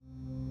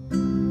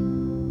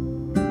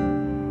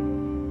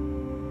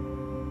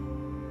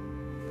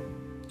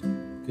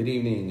Good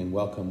evening and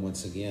welcome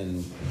once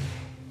again.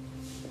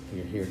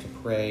 We're here to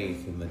pray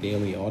in the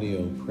daily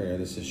audio prayer.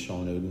 This is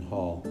Sean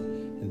Odenhall,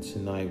 and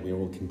tonight we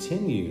will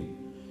continue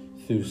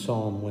through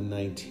Psalm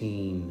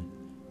 119,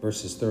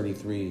 verses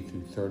 33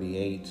 through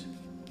 38,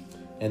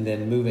 and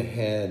then move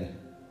ahead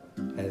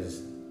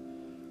as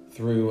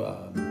through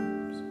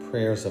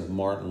prayers of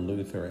Martin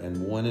Luther.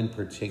 And one in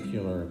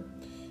particular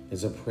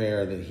is a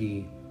prayer that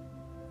he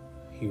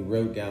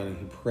wrote down and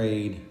he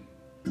prayed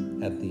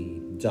at the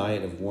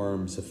Diet of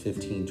Worms of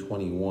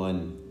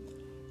 1521.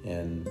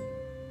 And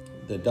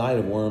the Diet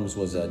of Worms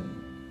was an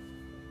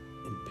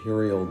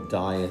imperial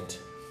diet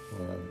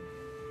or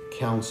a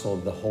council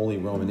of the Holy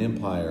Roman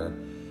Empire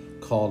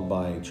called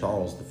by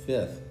Charles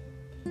V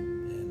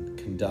and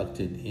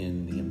conducted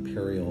in the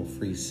imperial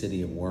free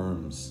city of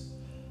Worms.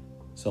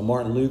 So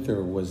Martin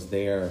Luther was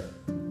there,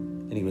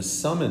 and he was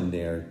summoned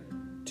there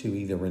to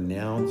either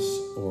renounce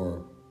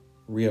or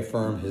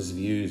reaffirm his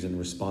views in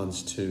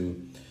response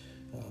to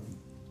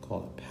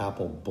called a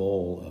papal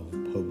bull of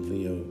Pope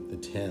Leo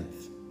X.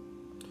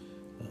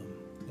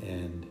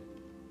 And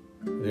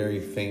a very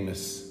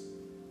famous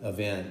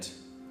event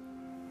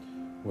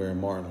where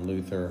Martin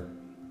Luther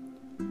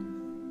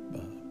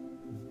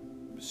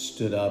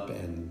stood up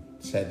and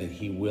said that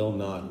he will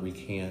not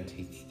recant,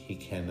 he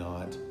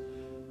cannot.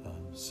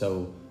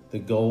 So the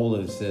goal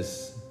is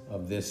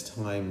this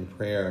time in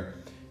prayer,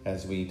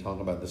 as we talk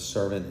about the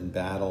servant in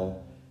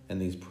battle and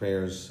these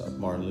prayers of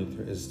Martin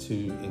Luther, is to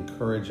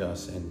encourage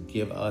us and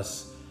give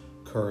us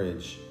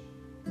courage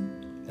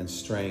and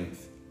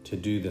strength to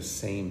do the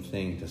same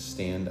thing, to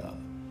stand up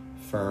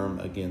firm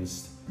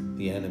against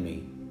the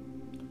enemy,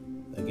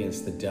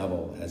 against the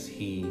devil as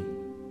he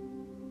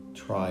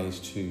tries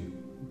to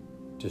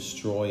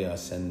destroy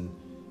us. And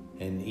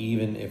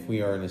even if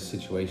we are in a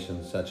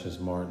situation such as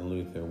Martin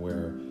Luther,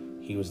 where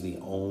he was the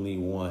only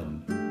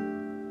one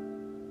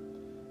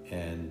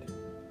and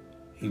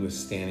he was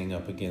standing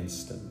up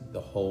against the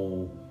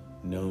whole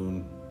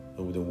known,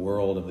 the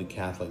world of the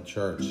Catholic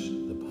Church,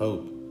 the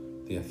Pope,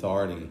 the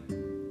authority,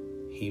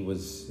 he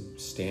was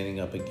standing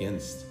up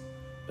against,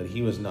 but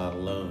he was not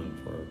alone,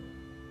 for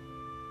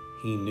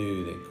he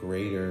knew that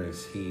greater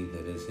is he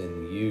that is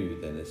in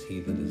you than is he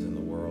that is in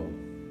the world.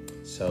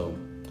 So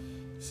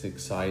it's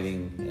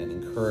exciting and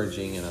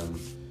encouraging, and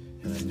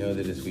I know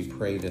that as we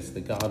pray this,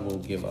 that God will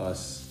give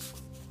us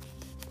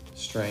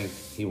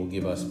strength. He will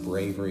give us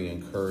bravery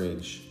and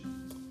courage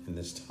in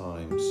this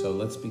time. So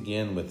let's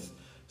begin with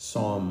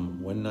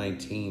Psalm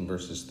 119,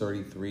 verses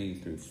 33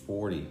 through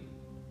 40.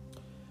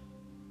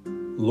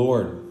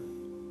 Lord,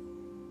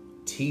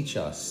 teach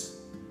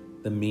us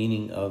the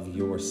meaning of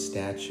your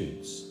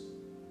statutes,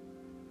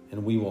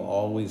 and we will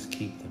always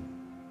keep them.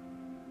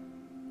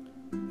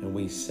 And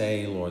we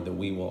say, Lord, that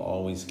we will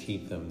always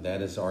keep them.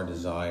 That is our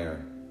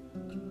desire.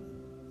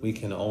 We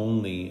can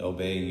only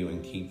obey you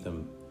and keep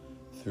them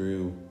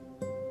through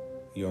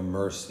your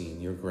mercy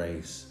and your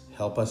grace.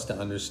 Help us to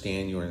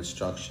understand your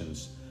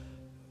instructions,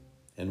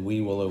 and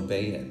we will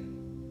obey it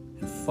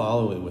and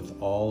follow it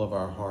with all of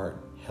our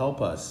heart.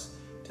 Help us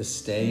to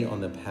stay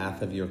on the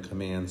path of your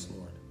commands,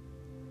 Lord.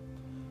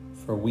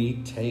 For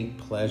we take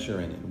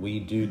pleasure in it. We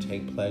do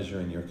take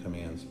pleasure in your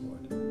commands,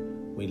 Lord.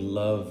 We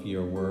love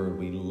your word.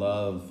 We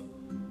love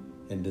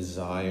and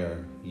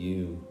desire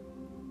you.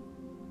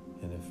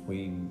 And if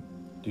we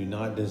do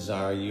not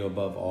desire you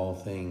above all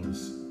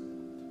things,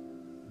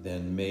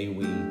 then may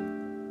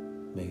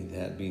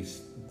that be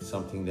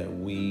something that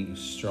we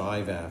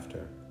strive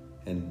after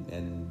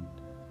and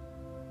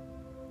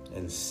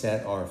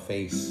set our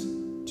face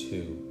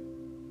to.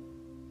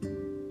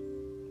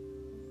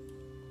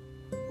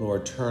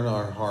 Lord, turn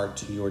our heart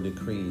to your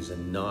decrees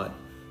and not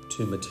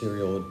to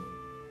material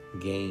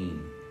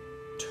gain.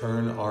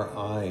 Turn our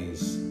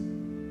eyes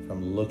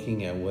from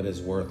looking at what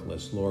is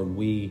worthless. Lord,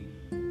 we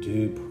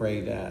do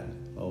pray that,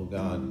 oh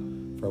God,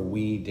 for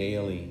we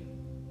daily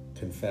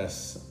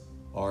confess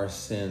our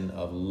sin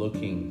of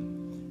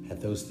looking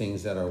at those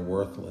things that are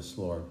worthless,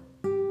 Lord.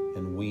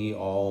 And we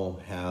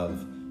all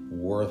have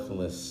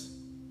worthless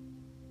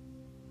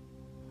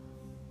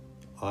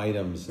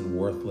items and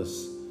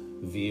worthless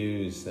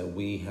views that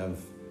we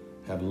have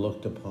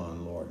looked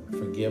upon, Lord.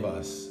 Forgive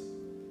us.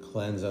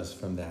 Cleanse us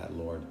from that,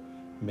 Lord.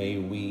 May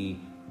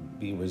we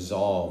be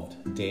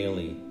resolved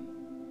daily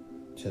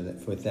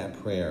with that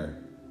prayer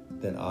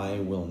that I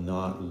will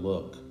not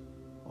look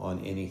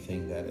on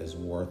anything that is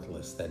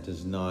worthless, that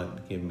does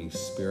not give me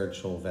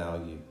spiritual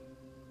value.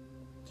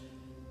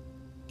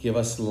 Give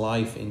us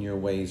life in your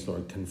ways,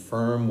 Lord.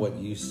 Confirm what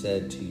you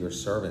said to your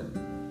servant,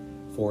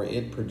 for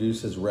it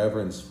produces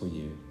reverence for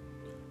you.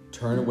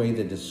 Turn away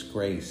the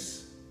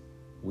disgrace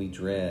we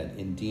dread.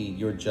 Indeed,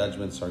 your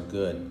judgments are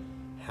good.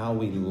 How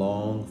we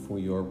long for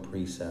your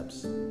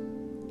precepts.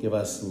 Give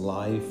us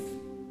life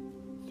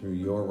through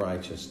your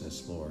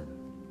righteousness, Lord.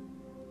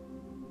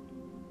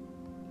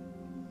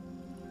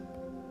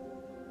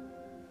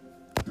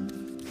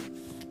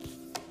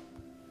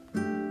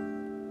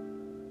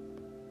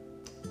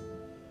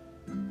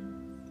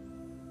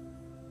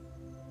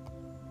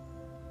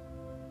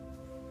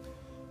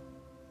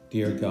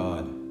 Dear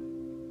God,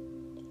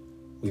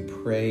 We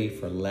pray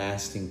for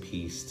lasting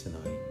peace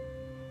tonight.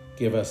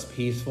 Give us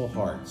peaceful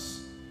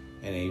hearts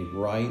and a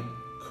right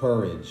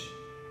courage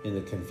in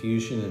the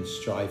confusion and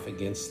strife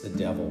against the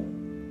devil.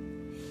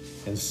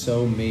 And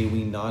so may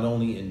we not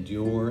only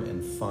endure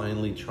and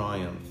finally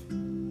triumph,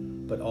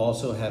 but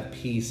also have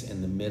peace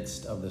in the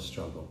midst of the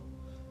struggle.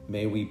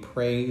 May we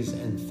praise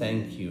and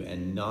thank you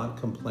and not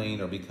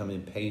complain or become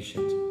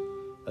impatient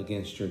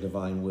against your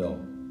divine will.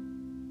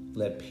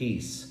 Let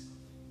peace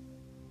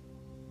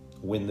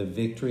win the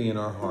victory in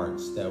our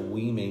hearts, that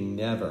we may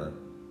never,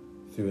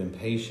 through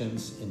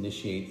impatience,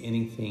 initiate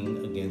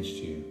anything against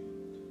you,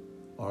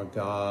 our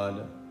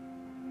God,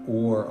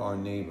 or our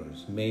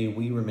neighbors. May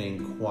we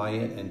remain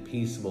quiet and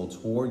peaceable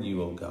toward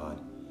you, O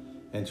God,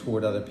 and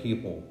toward other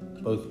people,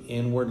 both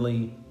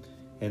inwardly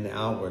and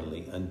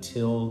outwardly,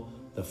 until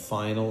the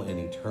final and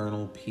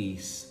eternal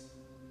peace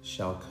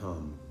shall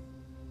come.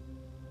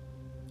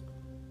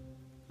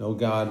 O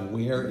God,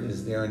 where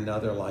is there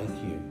another like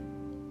you,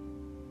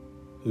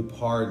 who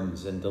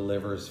pardons and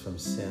delivers from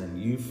sin?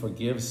 You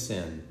forgive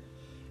sin,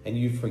 and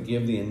you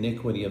forgive the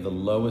iniquity of the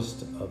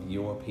lowest of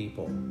your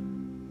people.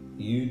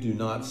 You do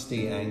not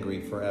stay angry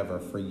forever,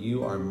 for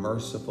you are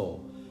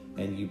merciful,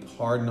 and you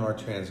pardon our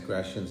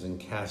transgressions and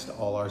cast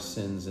all our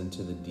sins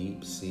into the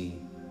deep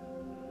sea.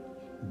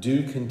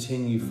 Do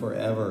continue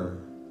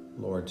forever,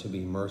 Lord, to be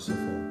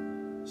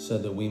merciful, so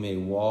that we may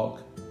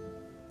walk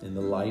in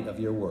the light of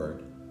your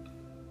word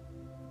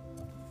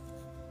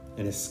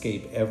and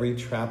escape every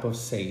trap of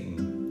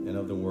Satan and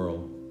of the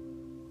world.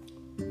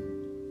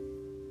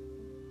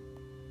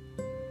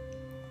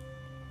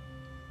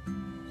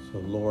 So,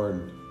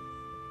 Lord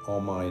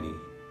Almighty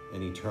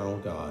and eternal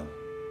God,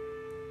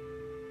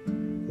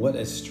 what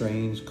a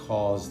strange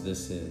cause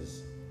this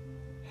is.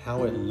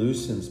 How it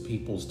loosens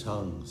people's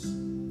tongues.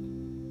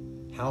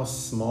 How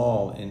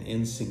small and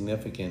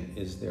insignificant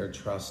is their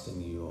trust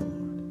in you, O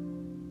Lord.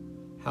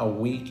 How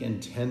weak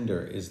and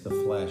tender is the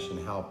flesh,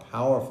 and how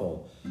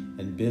powerful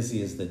and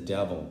busy is the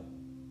devil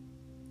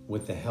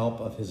with the help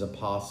of his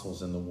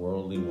apostles and the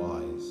worldly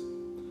wise.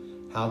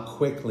 How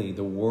quickly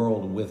the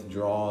world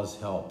withdraws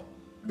help,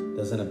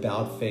 does an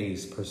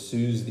about-face,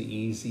 pursues the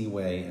easy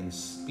way, and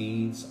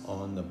speeds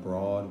on the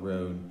broad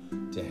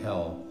road to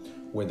hell,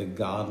 where the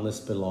godless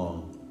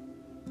belong.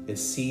 It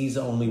sees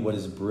only what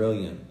is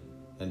brilliant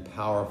and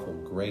powerful,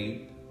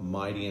 great,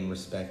 mighty, and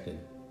respected.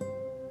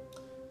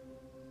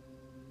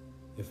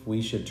 If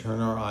we should turn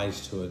our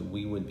eyes to it,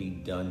 we would be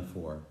done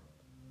for.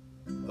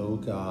 O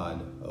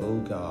God, O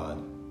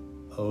God,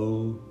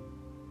 O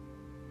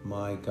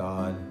my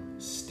God,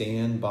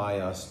 stand by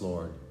us,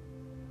 Lord,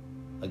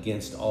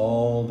 against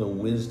all the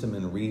wisdom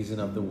and reason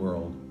of the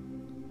world.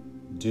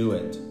 Do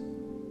it.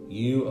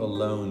 You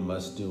alone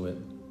must do it.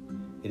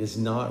 It is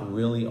not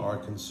really our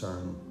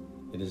concern.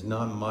 It is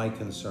not my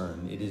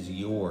concern. It is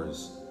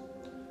yours.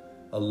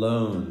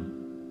 Alone,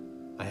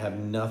 I have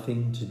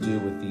nothing to do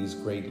with these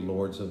great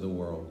lords of the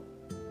world.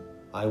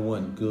 I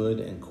want good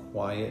and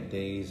quiet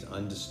days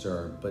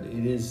undisturbed, but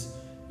it is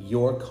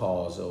your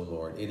cause, O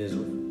Lord. It is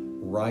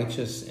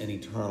righteous and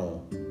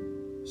eternal.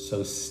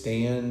 So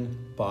stand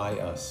by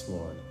us,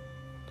 Lord.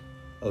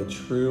 O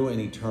true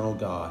and eternal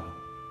God,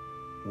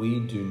 we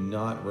do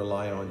not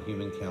rely on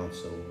human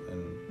counsel,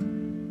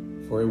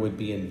 for it would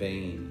be in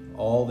vain.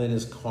 All that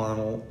is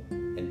carnal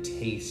and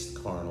tastes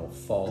carnal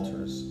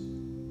falters.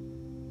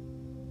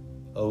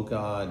 O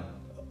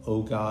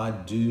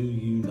God, do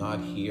you not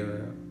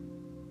hear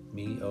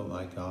me, O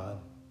my God?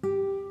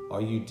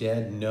 Are you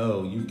dead?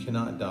 No, you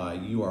cannot die.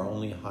 You are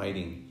only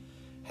hiding.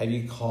 Have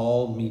you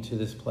called me to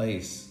this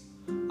place?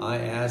 I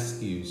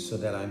ask you so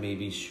that I may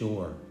be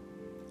sure.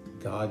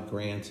 God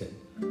grant it.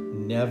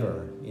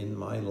 Never in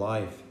my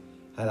life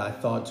had I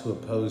thought to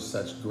oppose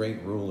such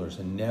great rulers,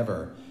 and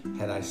never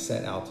had I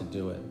set out to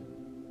do it.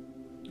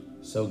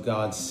 So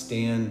God,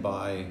 stand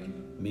by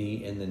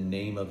me in the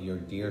name of your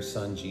dear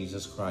Son,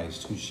 Jesus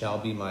Christ, who shall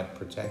be my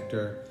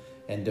protector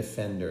and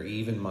defender,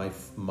 even my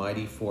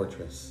mighty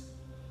fortress,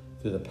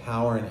 through the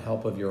power and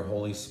help of your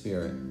Holy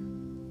Spirit.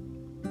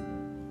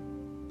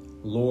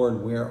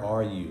 Lord, where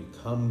are you?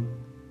 Come,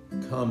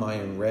 I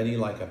am ready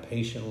like a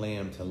patient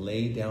lamb to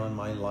lay down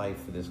my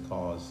life for this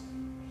cause.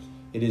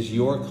 It is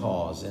your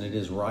cause, and it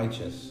is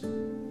righteous.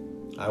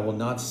 I will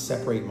not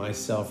separate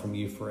myself from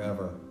you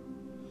forever.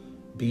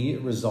 Be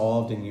it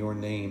resolved in your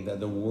name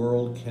that the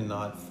world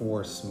cannot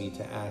force me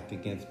to act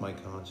against my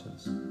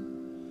conscience.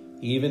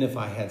 Even if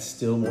I had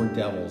still more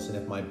devils, and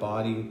if my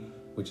body,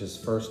 which is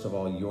first of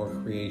all your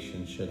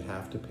creation, should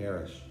have to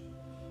perish,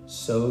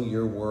 so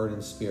your word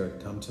and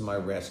spirit come to my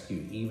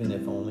rescue, even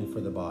if only for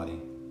the body.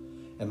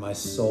 And my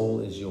soul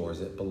is yours.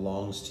 It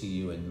belongs to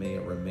you, and may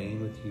it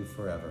remain with you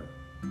forever.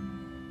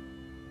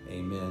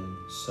 Amen.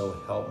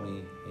 So help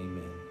me.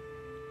 Amen.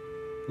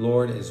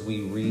 Lord, as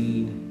we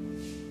read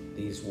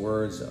these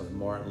words of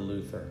Martin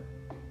Luther,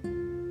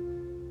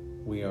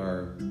 we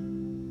are,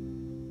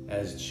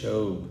 as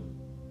Job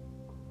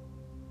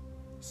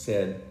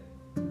said,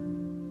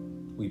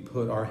 we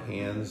put our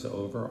hands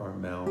over our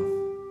mouth,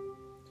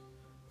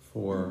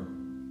 for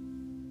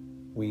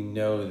we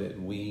know that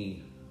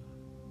we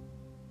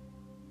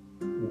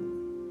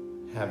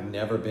have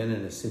never been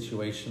in a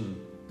situation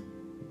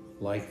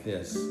like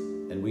this,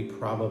 and we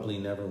probably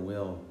never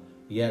will.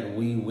 Yet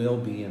we will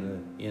be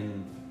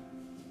in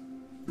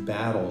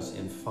battles,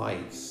 in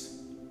fights.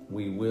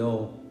 We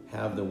will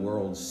have the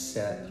world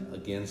set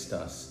against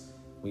us.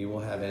 We will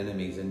have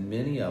enemies, and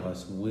many of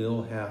us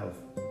will have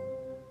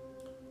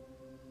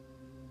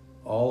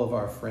all of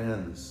our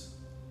friends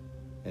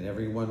and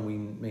everyone we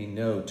may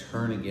know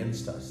turn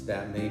against us.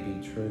 That may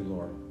be true,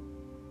 Lord.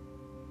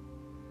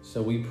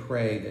 So we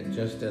pray that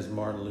just as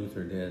Martin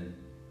Luther did,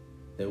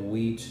 that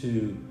we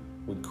too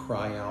would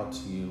cry out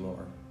to you,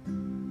 Lord.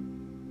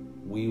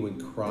 We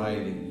would cry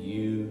that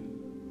you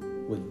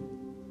would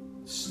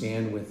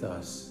stand with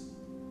us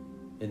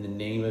in the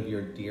name of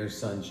your dear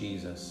Son,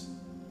 Jesus,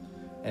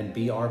 and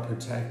be our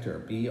protector,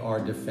 be our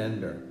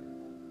defender,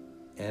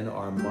 and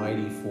our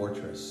mighty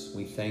fortress.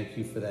 We thank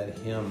you for that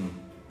hymn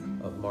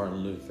of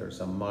Martin Luther's,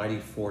 "A mighty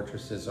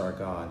fortress is our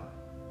God."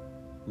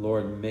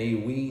 Lord, may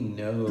we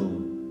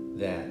know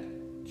that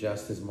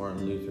just as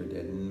Martin Luther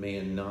did, and may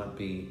it not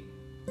be,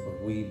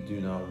 but we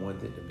do not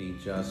want it to be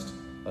just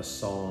a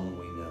song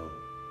we know,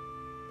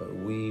 but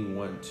we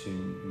want to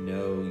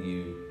know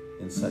you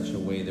in such a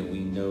way that we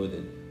know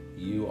that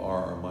you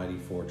are our mighty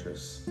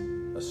fortress,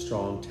 a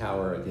strong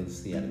tower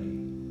against the enemy.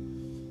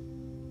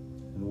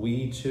 And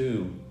we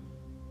too,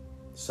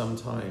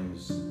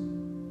 sometimes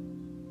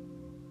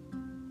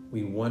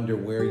we wonder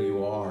where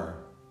you are,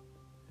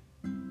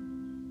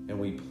 and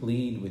we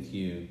plead with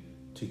you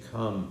to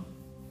come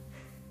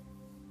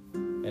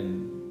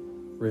and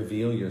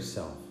reveal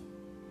yourself.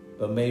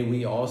 But may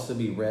we also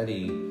be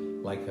ready,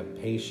 like a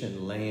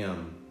patient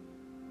lamb,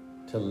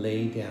 to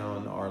lay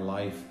down our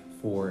life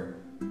for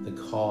the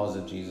cause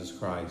of Jesus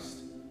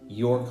Christ,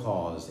 your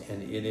cause,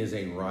 and it is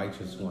a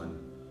righteous one.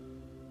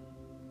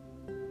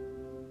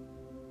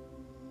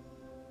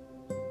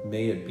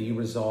 May it be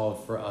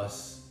resolved for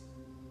us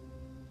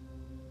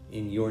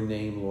in your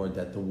name, Lord,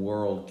 that the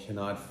world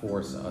cannot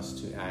force us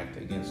to act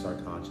against our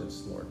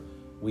conscience, Lord.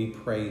 We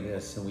pray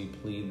this and we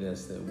plead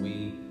this, that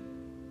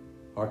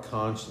our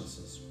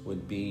consciences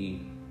would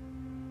be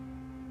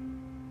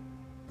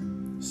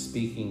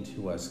speaking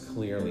to us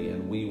clearly,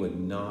 and we would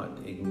not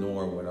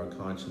ignore what our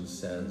conscience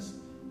says.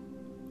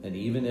 And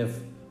even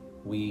if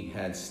we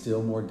had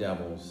still more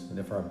devils, and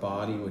if our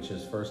body, which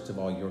is first of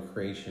all your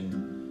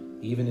creation,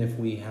 even if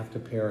we have to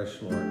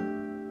perish,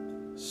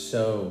 Lord,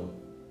 so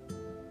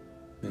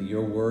may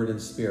your word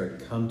and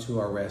spirit come to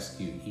our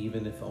rescue,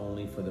 even if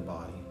only for the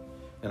body.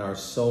 And our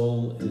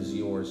soul is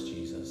yours,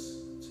 Jesus,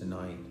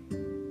 tonight.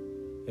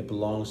 It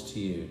belongs to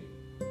you,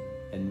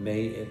 and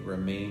may it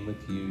remain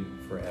with you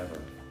forever.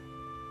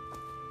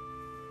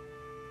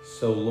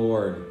 So,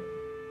 Lord,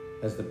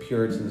 as the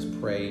Puritans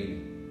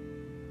prayed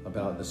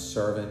about the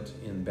servant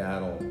in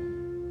battle,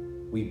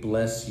 we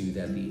bless you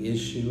that the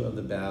issue of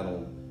the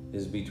battle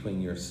is between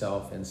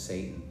yourself and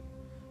Satan,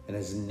 and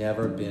has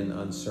never been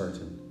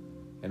uncertain,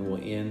 and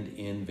will end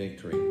in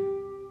victory.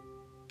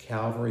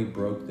 Calvary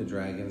broke the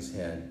dragon's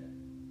head,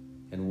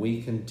 and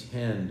we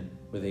contend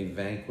with a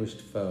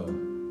vanquished foe,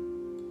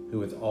 who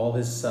with all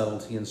his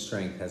subtlety and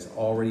strength has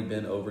already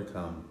been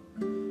overcome.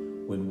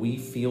 When we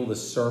feel the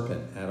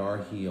serpent at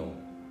our heel,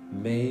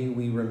 may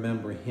we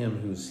remember him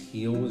whose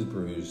heel was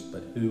bruised,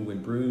 but who,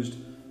 when bruised,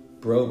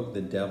 broke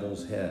the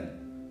devil's head.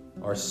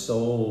 Our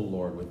soul,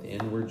 Lord, with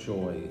inward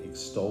joy,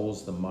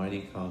 extols the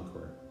mighty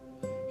conqueror.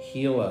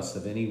 Heal us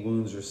of any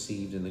wounds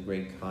received in the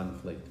great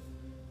conflict,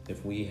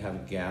 if we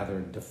have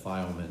gathered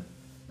defilement,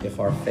 if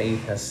our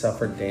faith has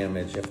suffered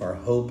damage, if our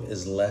hope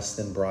is less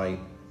than bright,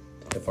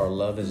 if our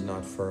love is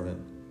not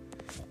fervent,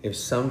 if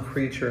some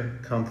creature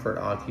comfort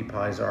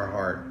occupies our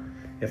heart,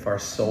 if our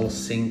soul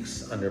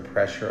sinks under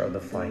pressure of the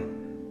fight.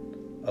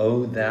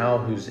 O thou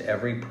whose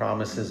every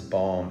promise is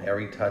balm,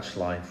 every touch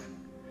life,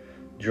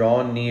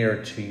 draw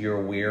near to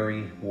your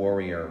weary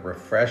warrior.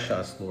 Refresh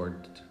us,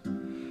 Lord,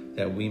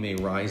 that we may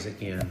rise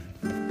again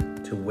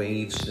to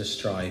wage the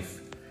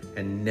strife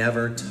and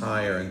never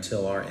tire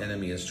until our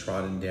enemy is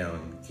trodden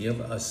down.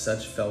 Give us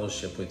such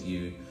fellowship with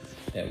you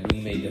that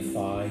we may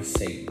defy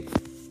Satan,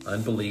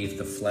 unbelief,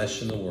 the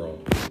flesh, and the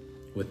world,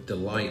 with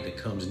delight that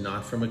comes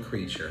not from a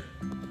creature,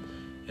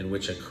 and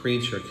which a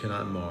creature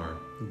cannot mar.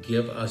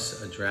 Give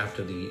us a draught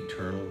of the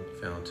eternal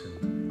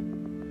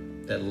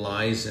fountain that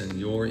lies in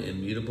your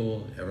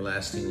immutable,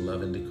 everlasting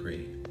love and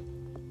decree.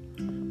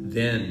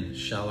 Then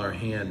shall our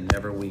hand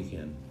never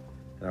weaken,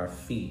 and our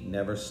feet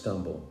never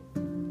stumble,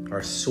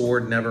 our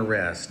sword never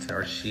rest,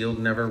 our shield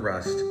never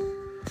rust,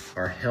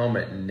 our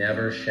helmet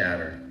never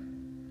shatter,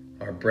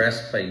 our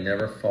breastplate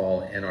never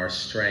fall, and our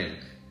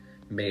strength,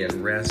 may it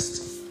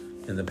rest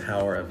in the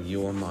power of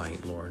your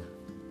might, Lord.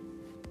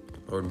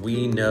 Lord,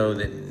 we know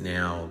that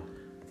now,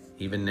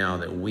 even now,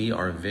 that we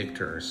are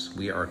victors.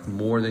 We are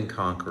more than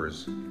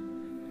conquerors.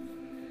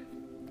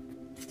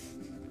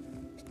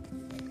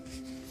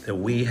 That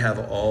we have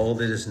all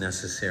that is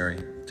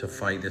necessary to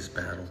fight this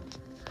battle,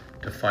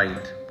 to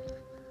fight.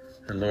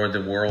 And Lord,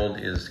 the world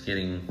is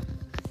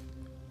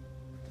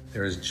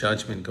there is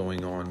judgment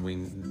going on.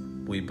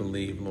 We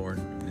believe, Lord,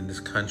 in this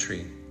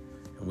country.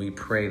 And we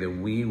pray that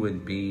we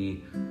would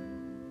be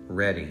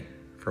ready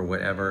for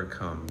whatever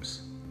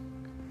comes.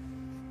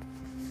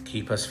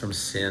 Keep us from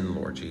sin,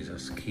 Lord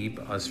Jesus. Keep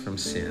us from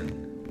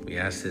sin. We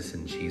ask this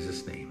in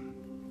Jesus' name.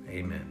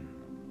 Amen.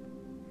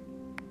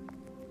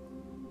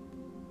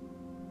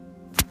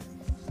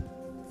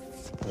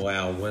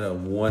 Wow, what a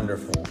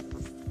wonderful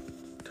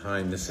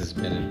time this has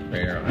been in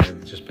prayer.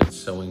 I've just been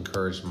so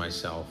encouraged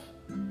myself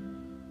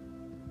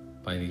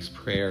by these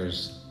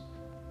prayers,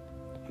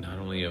 not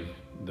only of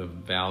the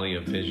Valley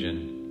of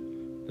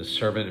Vision, the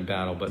servant in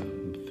battle, but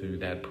through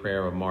that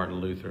prayer of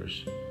Martin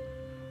Luther's.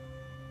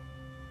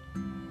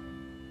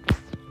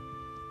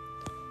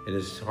 It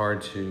is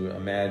hard to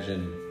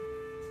imagine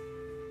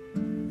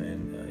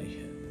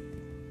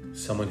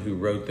someone who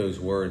wrote those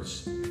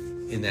words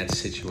in that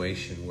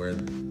situation where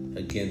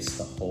against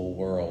the whole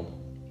world.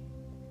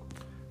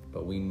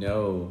 But we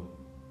know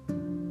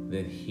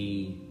that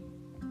he,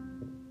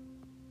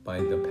 by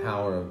the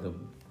power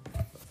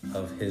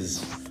of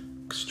his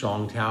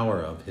strong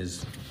tower, of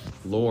his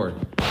Lord,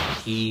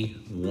 he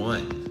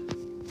won.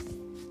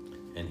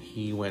 And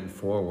he went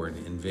forward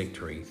in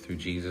victory through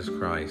Jesus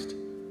Christ.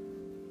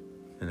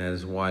 And that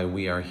is why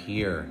we are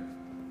here,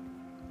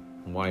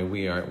 why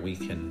we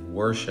can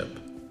worship,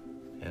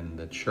 and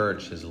the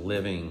church is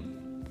living,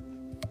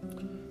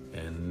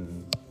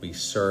 and we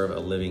serve a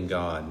living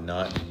God,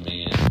 not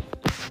man.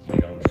 We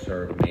don't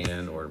serve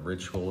man or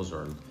rituals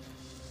or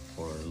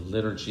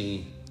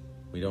liturgy.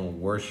 We don't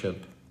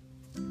worship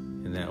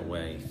in that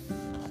way.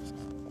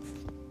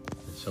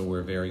 And so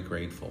we're very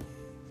grateful.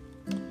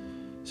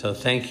 So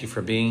thank you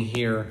for being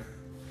here.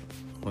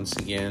 Once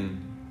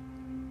again,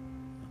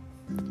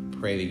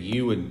 pray that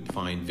you would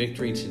find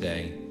victory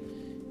today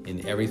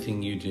in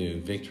everything you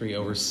do. Victory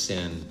over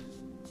sin.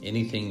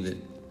 Anything that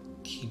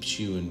keeps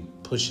you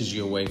and pushes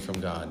you away from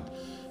God.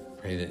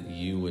 Pray that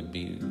you would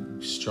be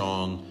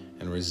strong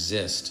and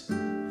resist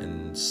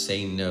and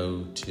say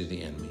no to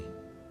the enemy.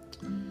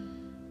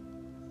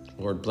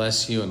 Lord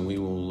bless you, and we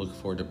will look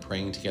forward to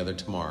praying together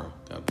tomorrow.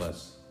 God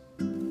bless.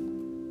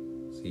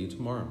 See you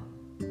tomorrow.